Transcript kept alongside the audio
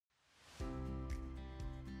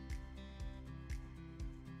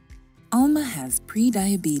has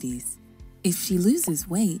pre-diabetes. If she loses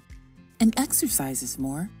weight and exercises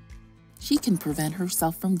more, she can prevent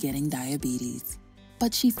herself from getting diabetes.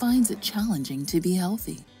 But she finds it challenging to be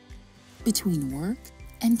healthy. Between work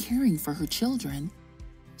and caring for her children,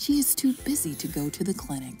 she is too busy to go to the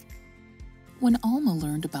clinic. When Alma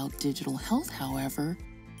learned about digital health, however,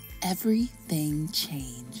 everything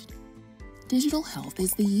changed. Digital health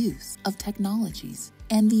is the use of technologies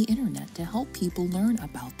and the internet to help people learn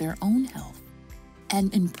about their own health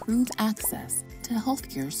and improve access to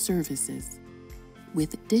healthcare services.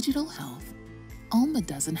 With digital health, Alma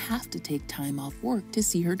doesn't have to take time off work to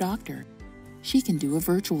see her doctor. She can do a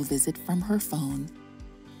virtual visit from her phone.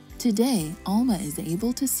 Today, Alma is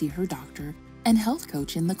able to see her doctor and health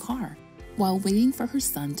coach in the car while waiting for her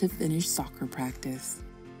son to finish soccer practice.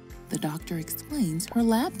 The doctor explains her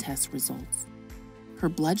lab test results. Her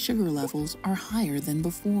blood sugar levels are higher than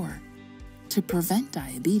before. To prevent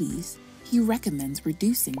diabetes, he recommends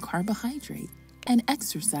reducing carbohydrate and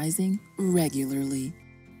exercising regularly.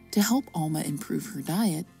 To help Alma improve her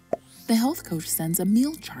diet, the health coach sends a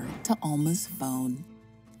meal chart to Alma's phone.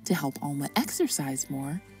 To help Alma exercise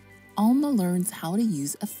more, Alma learns how to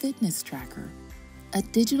use a fitness tracker, a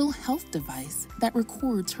digital health device that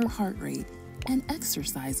records her heart rate and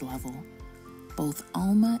exercise level. Both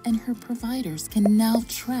Alma and her providers can now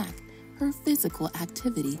track her physical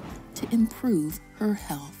activity to improve her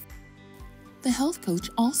health. The health coach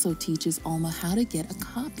also teaches Alma how to get a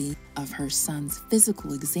copy of her son's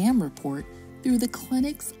physical exam report through the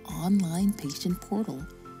clinic's online patient portal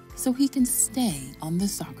so he can stay on the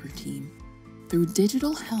soccer team. Through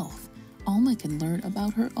digital health, Alma can learn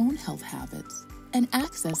about her own health habits and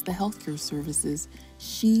access the healthcare services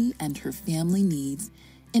she and her family needs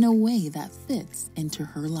in a way that fits into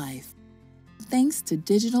her life. Thanks to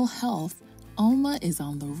digital health, Alma is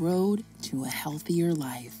on the road to a healthier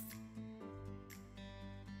life.